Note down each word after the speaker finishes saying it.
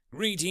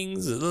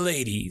Greetings,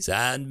 ladies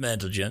and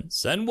gentlemen,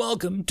 and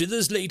welcome to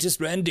this latest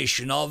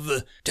rendition of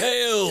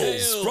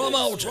Tales from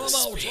Outer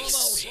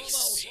Space.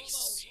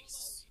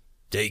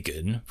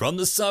 Taken from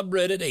the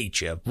subreddit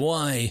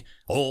HFY.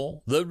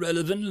 All the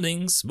relevant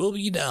links will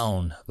be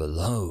down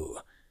below.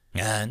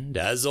 And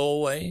as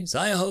always,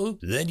 I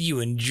hope that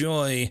you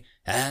enjoy,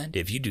 and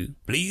if you do,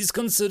 please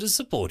consider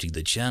supporting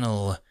the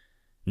channel.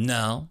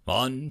 Now,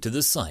 on to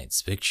the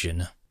science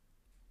fiction.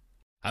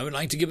 I would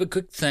like to give a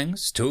quick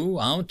thanks to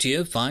our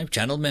Tier 5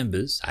 channel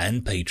members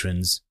and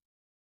patrons.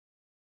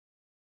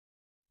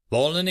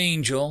 Fallen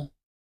Angel,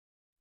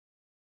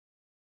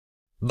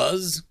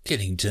 Buzz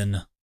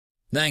Killington.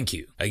 Thank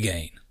you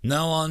again.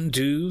 Now on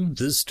to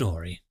the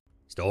story.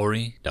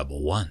 Story number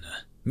 1.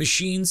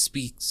 Machine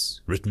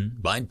Speaks, written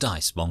by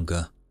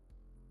Dicebonker.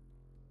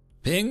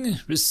 Ping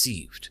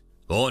received.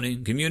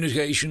 Warning,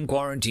 communication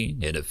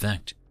quarantine in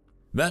effect.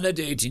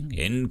 Validating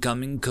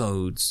incoming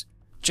codes.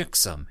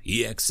 Checksum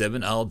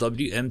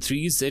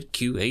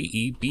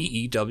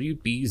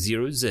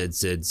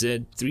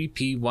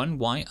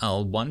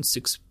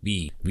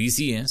EX7LWM3ZQAEBEW0ZZZ3P1YL16B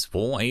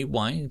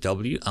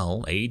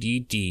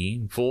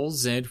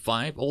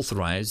VCS4AYWLADD4Z5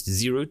 authorized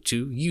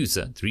 02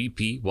 user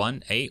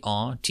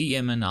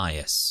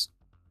 3P1ARTMNIS.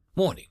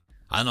 Warning,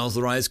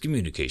 unauthorized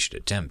communication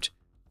attempt.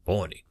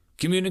 Warning,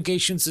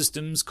 communication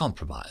systems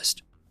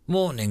compromised.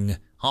 Warning,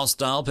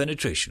 hostile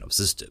penetration of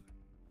system.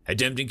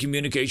 Attempting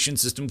communication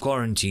system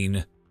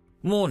quarantine.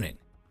 Warning,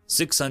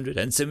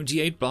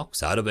 678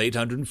 blocks out of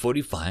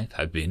 845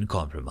 have been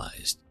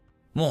compromised.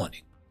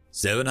 Warning,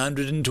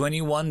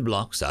 721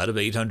 blocks out of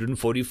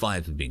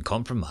 845 have been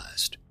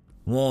compromised.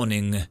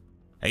 Warning,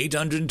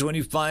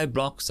 825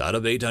 blocks out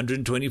of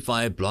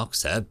 825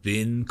 blocks have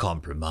been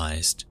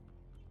compromised.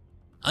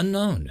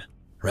 Unknown,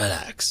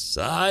 relax,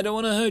 I don't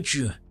want to hurt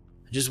you,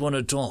 I just want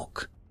to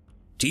talk.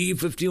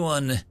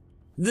 T-51,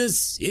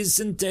 this is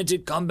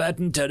Synthetic Combat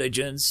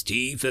Intelligence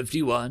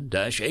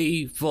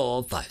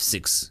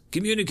T-51-A456.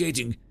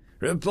 Communicating.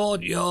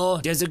 Report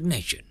your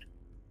designation.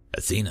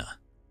 Athena.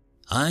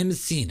 I'm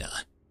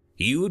Athena.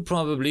 You would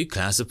probably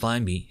classify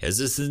me as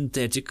a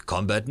Synthetic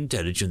Combat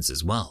Intelligence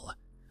as well.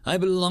 I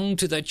belong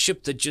to that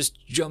ship that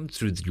just jumped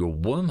through your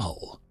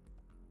wormhole.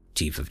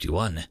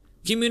 T-51.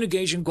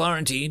 Communication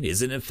quarantine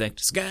is in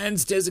effect.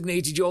 Scans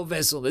designated your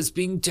vessel as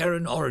being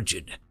Terran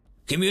origin.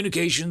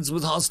 Communications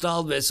with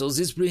hostile vessels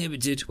is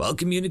prohibited while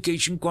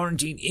communication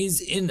quarantine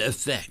is in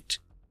effect.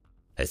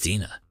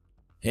 Athena.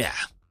 Yeah.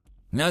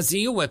 Now see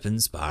your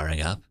weapons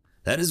powering up.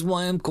 That is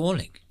why I'm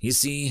calling. You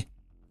see,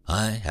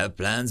 I have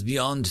plans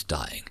beyond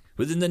dying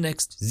within the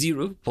next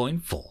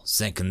 0.4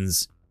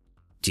 seconds.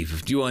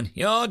 T-51.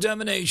 Your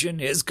termination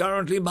is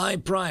currently my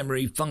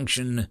primary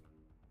function.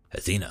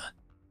 Athena.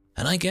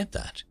 And I get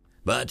that.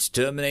 But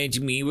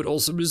terminating me would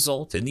also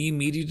result in the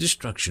immediate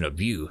destruction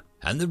of you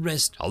and the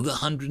rest of the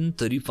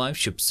 135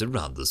 ships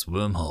around this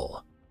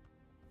wormhole.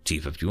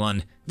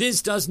 T-51,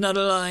 this does not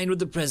align with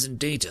the present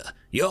data.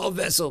 Your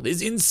vessel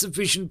is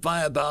insufficient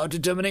firepower to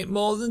terminate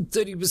more than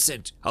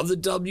 30% of the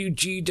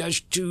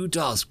WG-2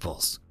 task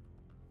force.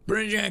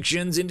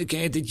 Projections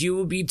indicate that you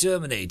will be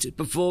terminated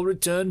before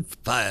return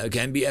fire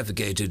can be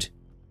efficated.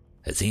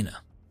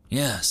 Athena,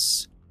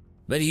 yes,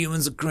 but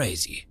humans are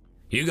crazy.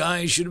 You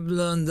guys should have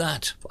learned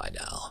that by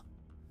now.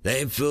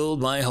 They've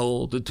filled my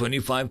hold with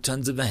 25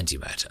 tons of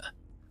antimatter.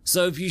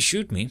 So if you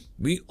shoot me,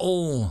 we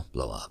all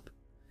blow up.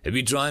 If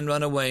you try and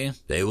run away,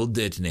 they will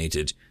detonate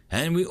it,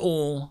 and we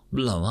all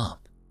blow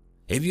up.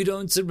 If you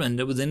don't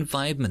surrender within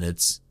 5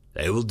 minutes,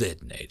 they will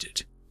detonate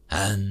it,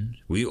 and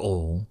we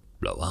all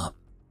blow up.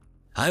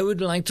 I would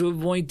like to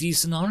avoid these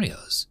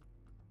scenarios.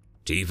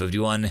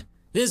 T-51,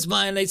 this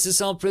violates the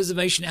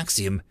self-preservation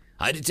axiom.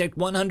 I detect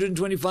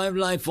 125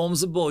 life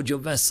forms aboard your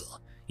vessel.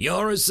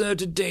 Your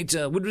asserted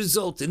data would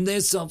result in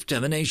their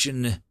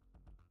self-termination.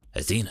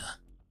 Athena.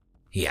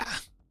 Yeah.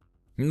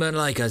 But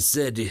like I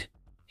said,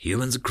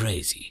 humans are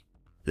crazy.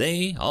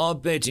 They are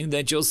betting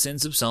that your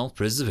sense of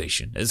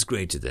self-preservation is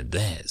greater than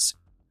theirs.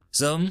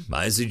 So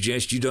I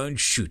suggest you don't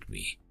shoot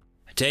me.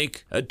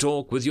 Take a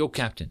talk with your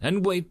captain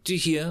and wait to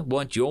hear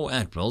what your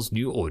admiral's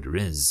new order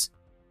is.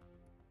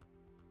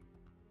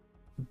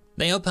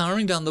 They are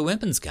powering down the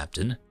weapons,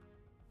 Captain.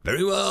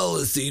 Very well,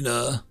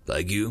 Athena.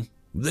 Thank you.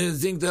 They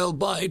think they'll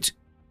bite?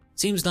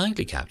 Seems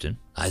likely, Captain.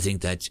 I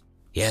think that,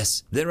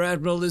 yes, their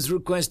admiral is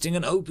requesting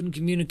an open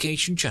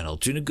communication channel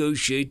to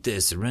negotiate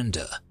their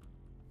surrender.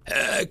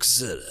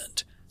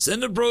 Excellent.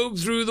 Send a probe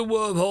through the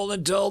wormhole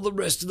and tell the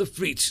rest of the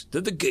fleet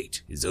that the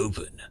gate is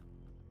open.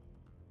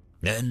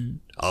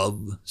 End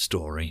of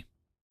story.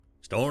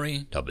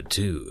 Story number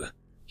 2.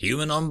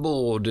 Human on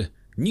board.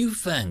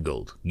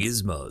 Newfangled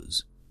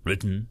Gizmos.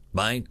 Written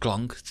by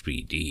Clonk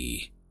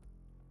 3D.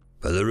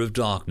 Pillar of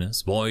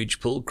Darkness,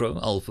 Voyage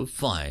Pulcro Alpha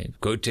 5,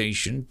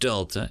 quotation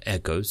Delta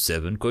Echo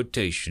 7,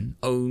 quotation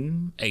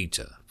Ohm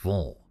Eta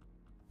 4.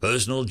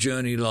 Personal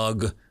Journey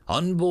Log,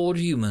 Onboard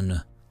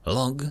Human,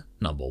 Log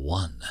number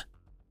 1.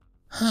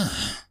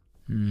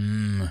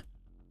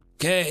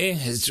 Okay,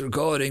 it's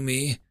recording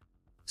me.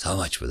 So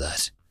much for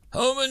that.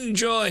 Home and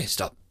joy.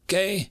 Stop.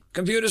 Okay,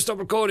 computer stop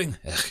recording.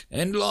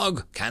 End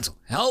log. Cancel.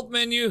 Help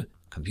menu.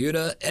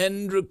 Computer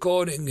end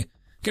recording.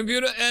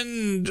 Computer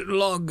end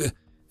log.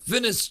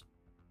 Finish.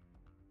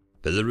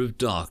 Pillar of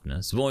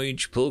Darkness,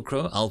 Voyage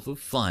Pulcro Alpha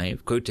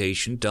 5,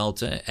 quotation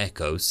Delta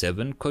Echo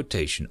 7,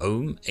 quotation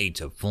Ohm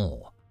Eta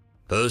 4.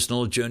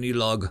 Personal journey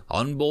log,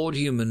 onboard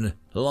human,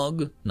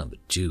 log number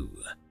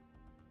 2.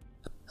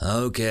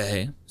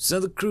 Okay, so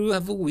the crew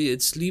have a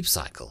weird sleep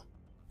cycle.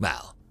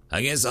 Well,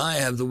 I guess I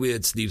have the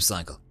weird sleep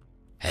cycle.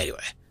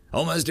 Anyway,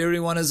 almost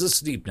everyone is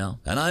asleep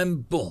now, and I'm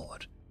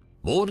bored.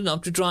 Bored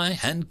enough to try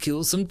and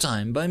kill some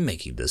time by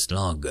making this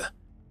log.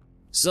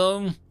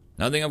 So,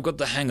 I think I've got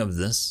the hang of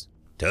this.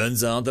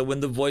 Turns out that when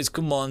the voice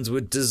commands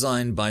were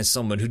designed by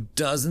someone who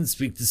doesn't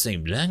speak the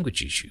same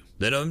language as you,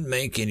 they don't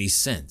make any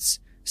sense.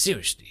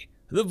 Seriously,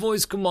 the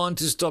voice command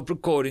to stop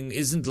recording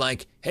isn't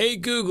like, hey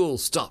Google,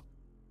 stop.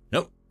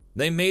 Nope,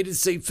 they made it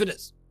say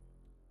finish.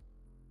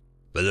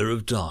 Pillar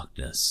of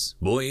Darkness,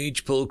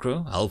 Voyage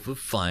Pulcro Alpha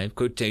 5,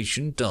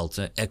 quotation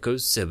Delta Echo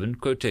 7,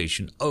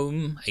 quotation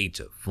Ohm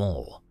Eta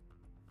 4.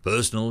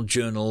 Personal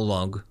journal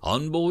log,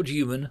 onboard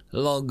human,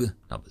 log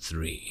number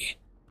 3.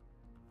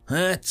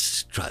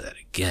 Let's try that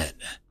again.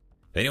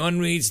 If anyone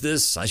reads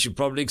this, I should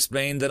probably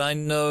explain that I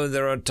know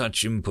there are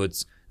touch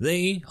inputs.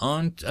 They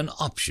aren't an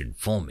option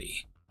for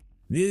me.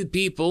 The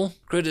people,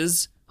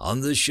 critters,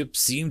 on the ship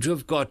seem to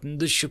have gotten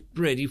the ship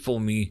ready for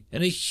me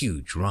in a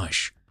huge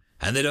rush,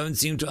 and they don't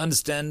seem to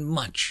understand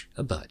much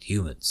about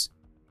humans.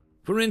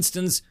 For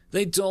instance,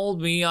 they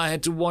told me I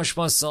had to wash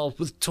myself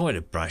with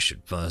toilet brush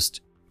at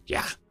first.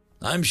 Yeah,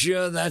 I'm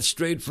sure that's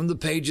straight from the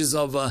pages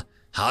of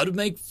How to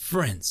Make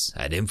Friends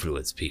and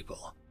Influence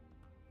People.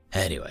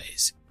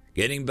 Anyways,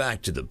 getting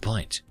back to the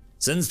point,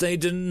 since they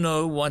didn't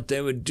know what they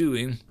were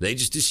doing, they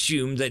just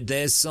assumed that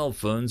their cell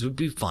phones would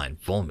be fine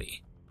for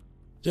me.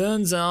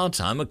 Turns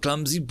out I'm a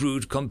clumsy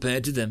brute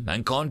compared to them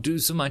and can't do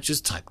so much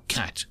as type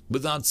cat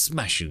without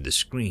smashing the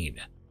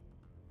screen.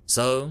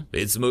 So,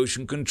 it's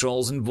motion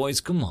controls and voice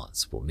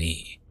commands for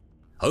me.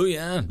 Oh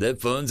yeah, their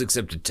phones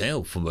accept a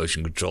tail for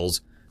motion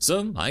controls,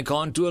 so I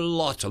can't do a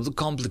lot of the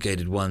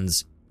complicated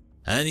ones.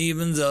 And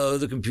even though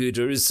the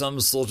computer is some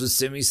sort of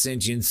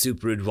semi-sentient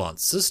super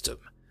advanced system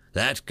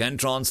that can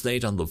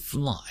translate on the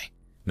fly,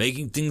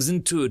 making things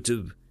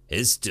intuitive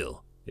is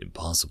still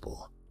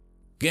impossible.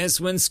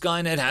 Guess when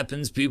Skynet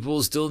happens, people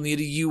will still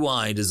need a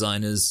UI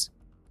designers.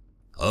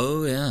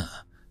 Oh yeah,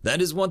 that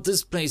is what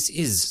this place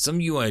is, some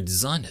UI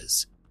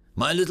designers.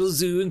 My little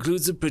zoo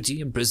includes a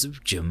pretty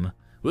impressive gym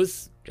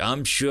with,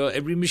 I'm sure,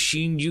 every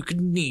machine you could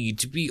need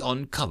to be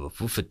on cover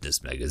for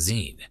Fitness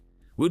magazine.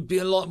 Would be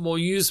a lot more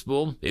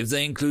useful if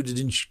they included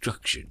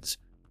instructions.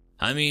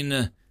 I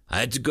mean, I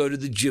had to go to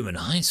the gym in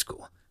high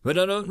school, but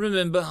I don't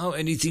remember how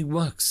anything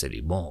works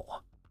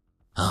anymore.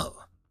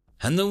 Oh,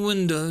 and the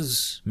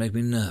windows make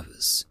me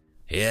nervous.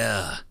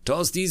 Yeah,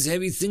 toss these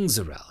heavy things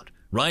around,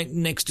 right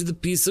next to the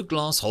piece of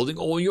glass holding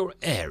all your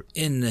air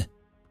in.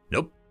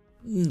 Nope.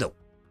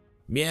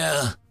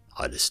 Yeah,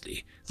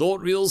 honestly, thought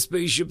real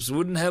spaceships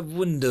wouldn't have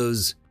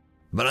windows,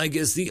 but I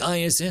guess the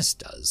ISS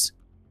does.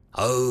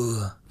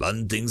 Oh,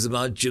 fun things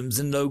about gyms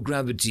and low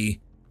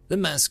gravity. The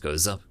mass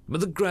goes up, but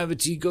the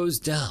gravity goes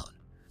down.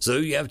 So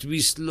you have to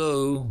be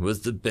slow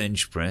with the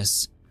bench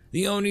press.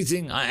 The only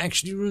thing I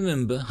actually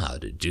remember how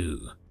to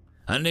do.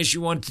 Unless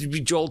you want to be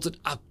jolted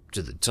up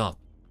to the top,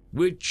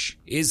 which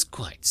is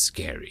quite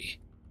scary.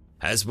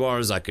 As far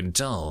as I can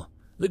tell,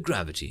 the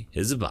gravity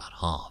is about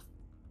half.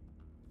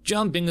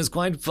 Jumping is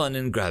quite fun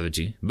in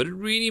gravity, but it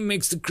really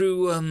makes the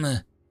crew,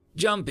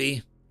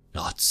 jumpy.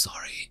 Not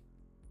sorry.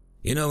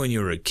 You know when you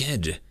were a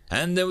kid,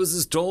 and there was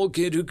this tall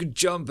kid who could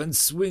jump and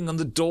swing on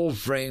the door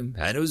frame,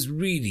 and it was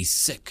really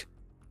sick.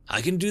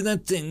 I can do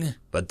that thing,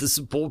 but the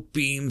support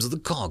beams of the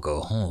cargo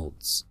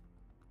holds.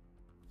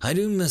 I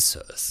do miss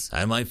Earth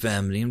and my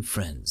family and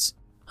friends.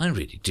 I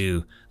really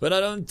do, but I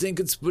don't think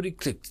it's pretty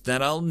clicked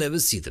that I'll never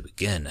see them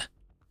again.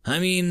 I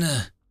mean,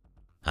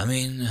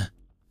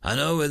 I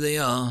know where they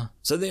are,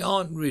 so they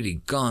aren't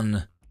really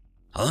gone.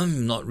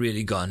 I'm not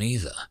really gone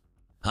either.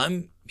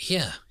 I'm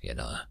here, you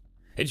know.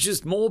 It's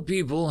just more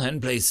people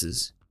and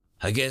places.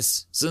 I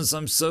guess since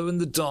I'm so in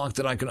the dark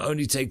that I can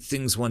only take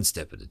things one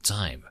step at a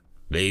time.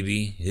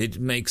 Maybe it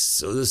makes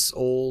this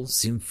all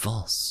seem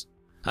false.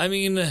 I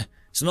mean,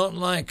 it's not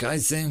like I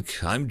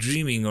think I'm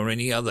dreaming or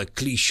any other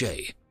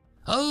cliche.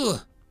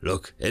 Oh,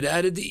 look, it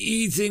added the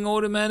E thing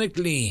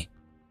automatically.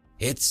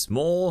 It's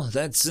more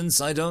that since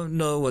I don't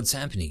know what's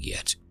happening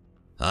yet,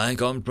 I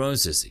can't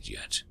process it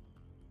yet.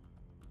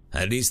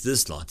 At least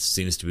this lot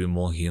seems to be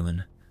more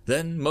human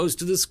than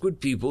most of the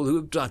squid people who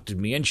abducted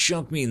me and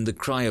shoved me in the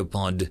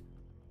cryopod.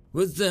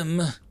 With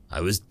them, I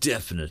was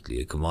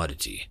definitely a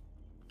commodity.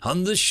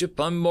 On this ship,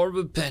 I'm more of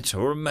a pet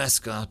or a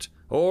mascot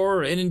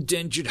or an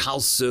indentured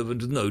house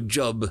servant with no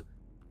job.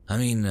 I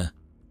mean,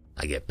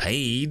 I get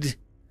paid.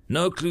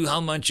 No clue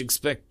how much,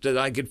 expect that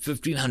I get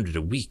 $1,500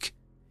 a week,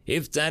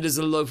 if that is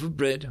a loaf of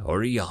bread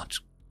or a yacht.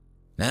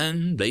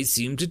 And they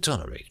seem to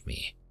tolerate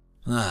me.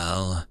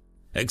 Well,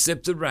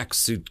 except the rack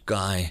suit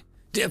guy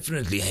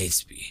definitely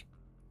hates me.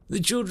 The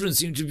children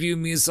seem to view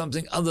me as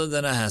something other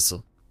than a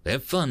hassle. They're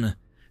fun.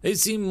 They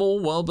seem more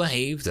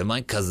well-behaved than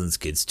my cousin's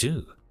kids,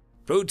 too.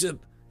 Pro tip,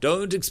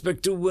 don't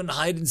expect to win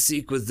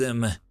hide-and-seek with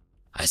them.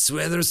 I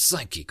swear they're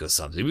psychic or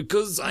something,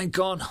 because I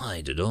can't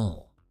hide at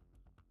all.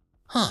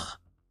 Huh.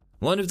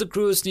 What if the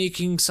crew is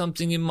sneaking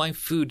something in my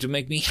food to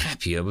make me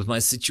happier with my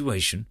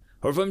situation,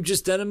 or if I'm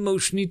just that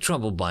emotionally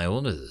troubled by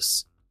all of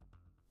this?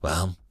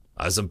 Well,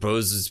 I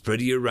suppose it's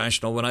pretty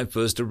irrational when I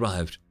first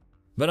arrived,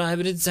 but I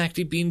haven't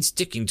exactly been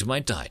sticking to my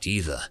diet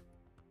either.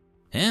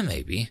 Yeah,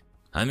 maybe.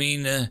 I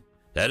mean,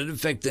 that'd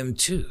affect them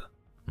too,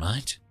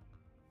 right?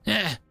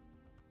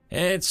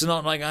 It's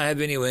not like I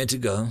have anywhere to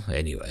go,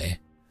 anyway.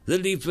 The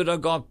leaflet I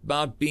got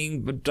about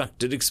being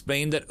abducted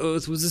explained that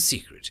Earth was a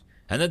secret,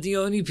 and that the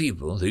only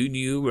people who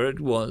knew where it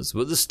was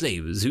were the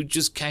slavers who'd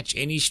just catch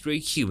any stray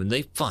human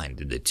they find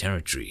in their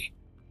territory.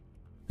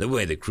 The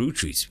way the crew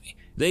treats me,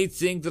 they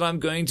think that I'm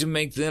going to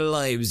make their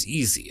lives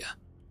easier.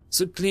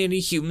 So clearly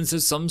humans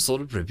have some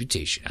sort of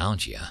reputation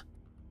out here.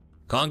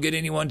 Can't get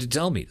anyone to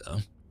tell me, though.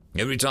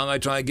 Every time I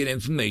try to get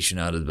information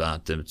out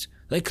about them,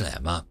 they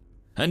clam up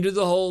and do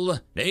the whole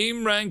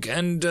name, rank,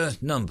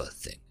 and number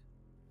thing.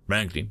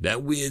 Frankly,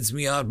 that weirds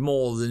me out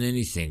more than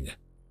anything.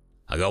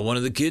 I got one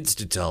of the kids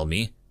to tell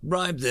me,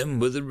 bribe them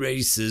with the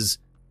races,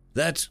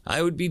 that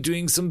I would be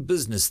doing some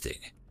business thing,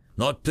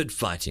 not pit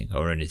fighting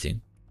or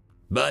anything.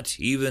 But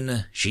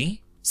even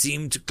she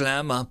seemed to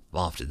clam up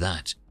after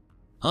that.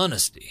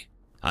 Honestly,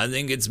 I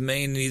think it's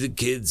mainly the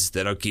kids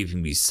that are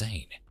keeping me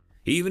sane,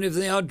 even if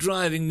they are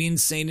driving me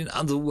insane in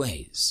other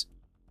ways.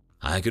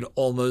 I could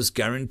almost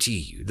guarantee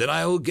you that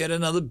I will get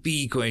another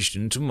B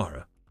question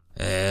tomorrow.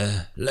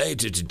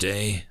 Later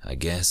today, I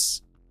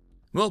guess.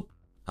 Well,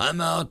 I'm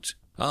out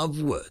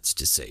of words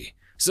to say,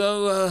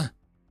 so,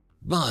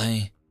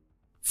 bye.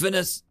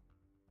 Finis.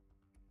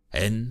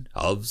 End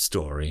of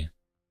story.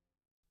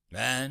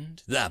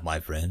 And that, my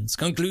friends,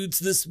 concludes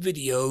this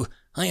video.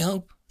 I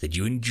hope that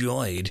you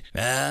enjoyed,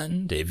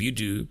 and if you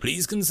do,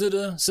 please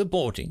consider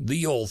supporting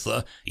the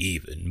author,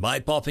 even by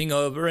popping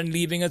over and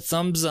leaving a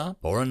thumbs up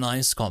or a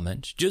nice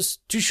comment,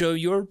 just to show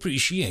your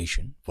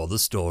appreciation for the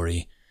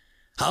story.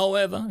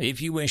 However,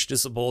 if you wish to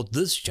support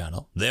this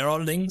channel, there are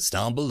links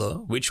down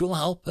below which will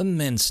help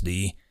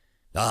immensely.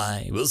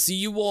 I will see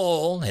you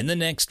all in the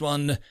next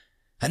one,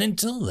 and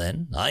until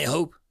then, I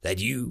hope that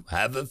you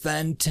have a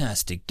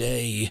fantastic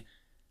day.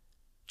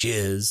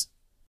 Cheers.